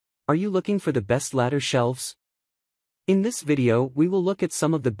Are you looking for the best ladder shelves? In this video we will look at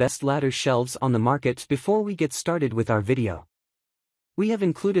some of the best ladder shelves on the market before we get started with our video. We have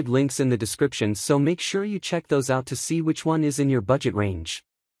included links in the description, so make sure you check those out to see which one is in your budget range.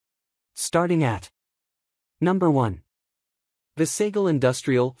 Starting at Number 1. VASAGLE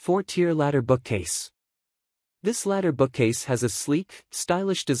Industrial 4-Tier Ladder Bookcase. This ladder bookcase has a sleek,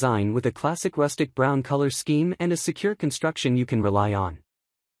 stylish design with a classic rustic brown color scheme and a secure construction you can rely on.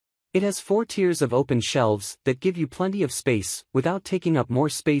 It has 4 tiers of open shelves that give you plenty of space without taking up more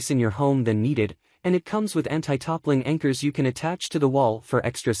space in your home than needed, and it comes with anti-toppling anchors you can attach to the wall for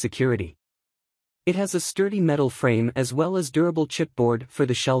extra security. It has a sturdy metal frame as well as durable chipboard for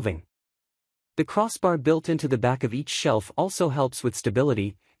the shelving. The crossbar built into the back of each shelf also helps with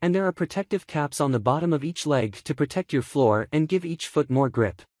stability, and there are protective caps on the bottom of each leg to protect your floor and give each foot more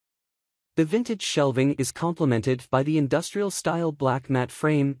grip. The vintage shelving is complemented by the industrial-style black matte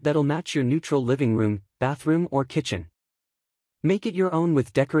frame that'll match your neutral living room, bathroom or kitchen. Make it your own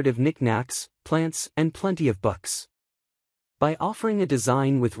with decorative knickknacks, plants, and plenty of books. By offering a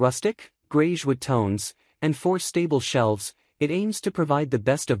design with rustic, grayish wood tones, and 4 stable shelves, it aims to provide the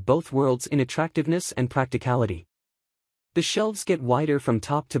best of both worlds in attractiveness and practicality. The shelves get wider from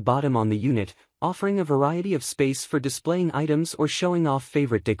top to bottom on the unit, offering a variety of space for displaying items or showing off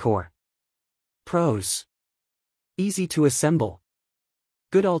favorite decor. Pros: easy to assemble.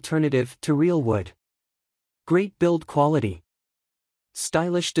 Good alternative to real wood. Great build quality.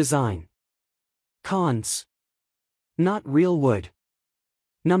 Stylish design. Cons: not real wood.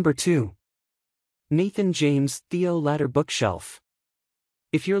 Number 2. Nathan James Theo Ladder Bookshelf.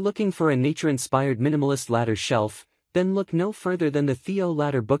 If you're looking for a nature-inspired minimalist ladder shelf, then look no further than the Theo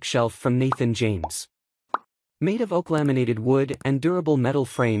Ladder Bookshelf from Nathan James. Made of oak laminated wood and durable metal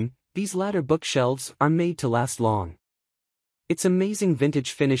frame, these ladder bookshelves are made to last long. Its amazing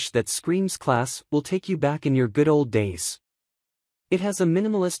vintage finish that screams class will take you back in your good old days. It has a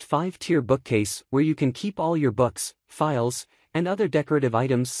minimalist 5-tier bookcase where you can keep all your books, files, and other decorative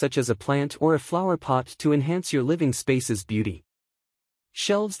items such as a plant or a flower pot to enhance your living space's beauty.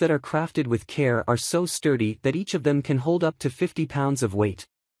 Shelves that are crafted with care are so sturdy that each of them can hold up to 50 pounds of weight.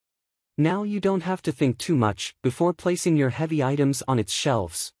 Now you don't have to think too much before placing your heavy items on its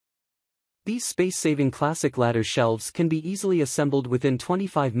shelves. These space-saving classic ladder shelves can be easily assembled within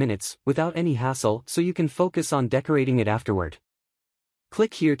 25 minutes without any hassle, so you can focus on decorating it afterward.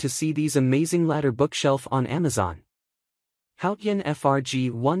 Click here to see these amazing ladder bookshelf on Amazon. Houtyin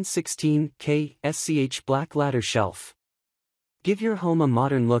FRG 116K SCH Black Ladder Shelf. Give your home a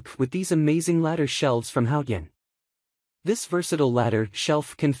modern look with these amazing ladder shelves from Houtyin. This versatile ladder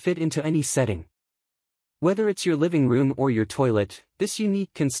shelf can fit into any setting. Whether it's your living room or your toilet, this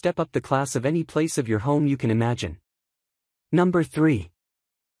unique can step up the class of any place of your home you can imagine. Number 3.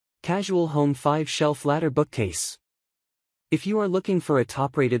 Casual Home 5-Shelf Ladder Bookcase. If you are looking for a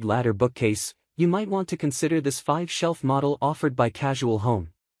top-rated ladder bookcase, you might want to consider this 5-shelf model offered by Casual Home.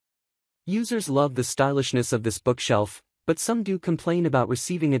 Users love the stylishness of this bookshelf, but some do complain about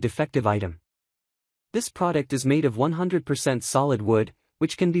receiving a defective item. This product is made of 100% solid wood,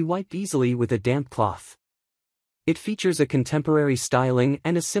 which can be wiped easily with a damp cloth. It features a contemporary styling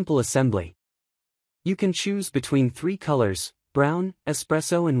and a simple assembly. You can choose between 3 colors: brown,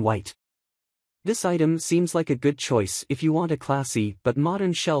 espresso and white. This item seems like a good choice if you want a classy but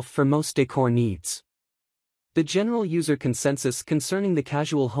modern shelf for most decor needs. The general user consensus concerning the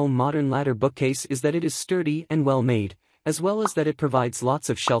Casual Home modern ladder bookcase is that it is sturdy and well made, as well as that it provides lots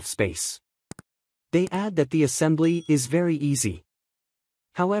of shelf space. They add that the assembly is very easy.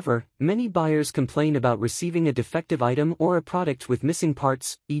 However, many buyers complain about receiving a defective item or a product with missing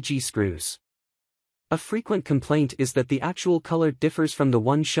parts, e.g. screws. A frequent complaint is that the actual color differs from the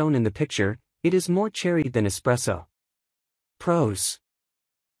one shown in the picture. It is more cherry than espresso. Pros: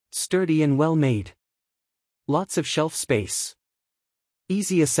 sturdy and well made. Lots of shelf space.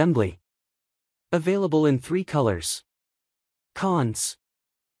 Easy assembly. Available in 3 colors. Cons: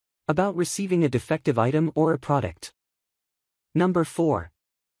 about receiving a defective item or a product. Number 4.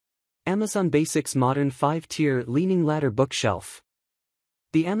 Amazon Basics Modern 5-Tier Leaning Ladder Bookshelf.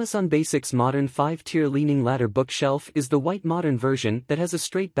 The Amazon Basics Modern 5-Tier Leaning Ladder Bookshelf is the white modern version that has a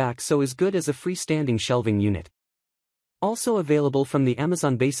straight back, so is good as a freestanding shelving unit. Also available from the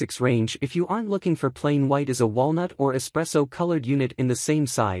Amazon Basics range if you aren't looking for plain white is a walnut or espresso colored unit in the same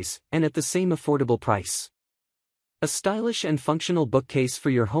size and at the same affordable price. A stylish and functional bookcase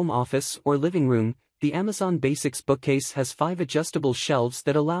for your home office or living room, the Amazon Basics bookcase has 5 adjustable shelves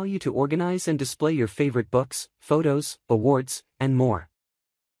that allow you to organize and display your favorite books, photos, awards, and more.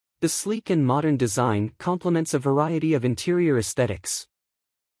 The sleek and modern design complements a variety of interior aesthetics.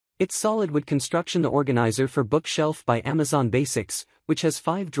 It's solid wood construction. The organizer for bookshelf by Amazon Basics, which has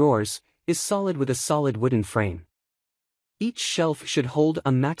 5 drawers, is solid with a solid wooden frame. Each shelf should hold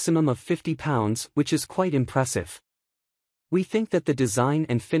a maximum of 50 pounds, which is quite impressive. We think that the design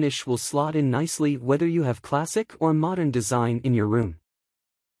and finish will slot in nicely whether you have classic or modern design in your room.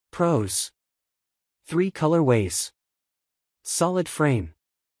 Pros: 3 colorways. Solid frame.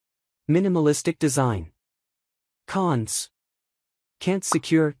 Minimalistic design. Cons: can't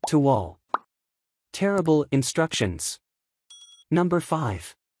secure to wall. Terrible instructions. Number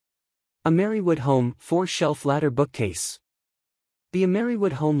 5. Ameriwood Home 4-Shelf Ladder Bookcase. The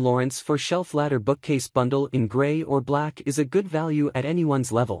Ameriwood Home Lawrence 4-Shelf Ladder Bookcase bundle in gray or black is a good value at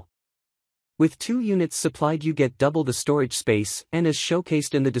anyone's level. With 2 units supplied you get double the storage space, and as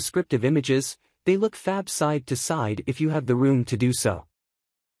showcased in the descriptive images, they look fab side to side if you have the room to do so.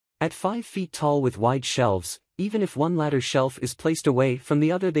 At 5 feet tall with wide shelves, even if one ladder shelf is placed away from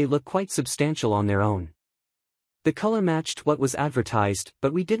the other, they look quite substantial on their own. The color matched what was advertised,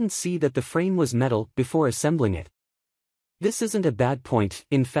 but we didn't see that the frame was metal before assembling it. This isn't a bad point.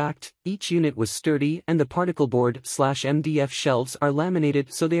 In fact, each unit was sturdy and the particle board/MDF shelves are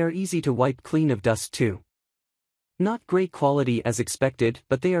laminated so they are easy to wipe clean of dust too. Not great quality as expected,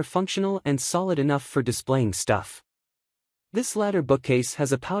 but they are functional and solid enough for displaying stuff. This ladder bookcase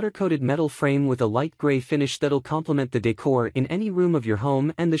has a powder-coated metal frame with a light gray finish that'll complement the decor in any room of your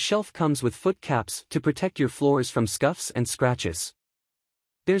home, and the shelf comes with foot caps to protect your floors from scuffs and scratches.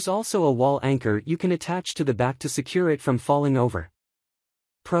 There's also a wall anchor you can attach to the back to secure it from falling over.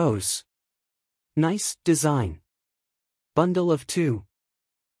 Pros: nice design. Bundle of 2.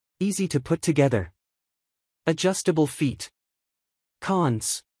 Easy to put together. Adjustable feet.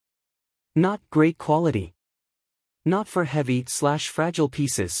 Cons: not great quality. Not for heavy/fragile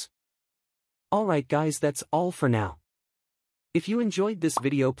pieces. Alright guys, that's all for now. If you enjoyed this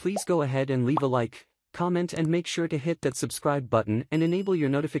video, please go ahead and leave a like, comment, and make sure to hit that subscribe button and enable your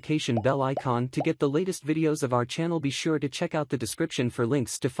notification bell icon to get the latest videos of our channel. Be sure to check out the description for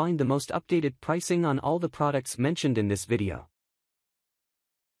links to find the most updated pricing on all the products mentioned in this video.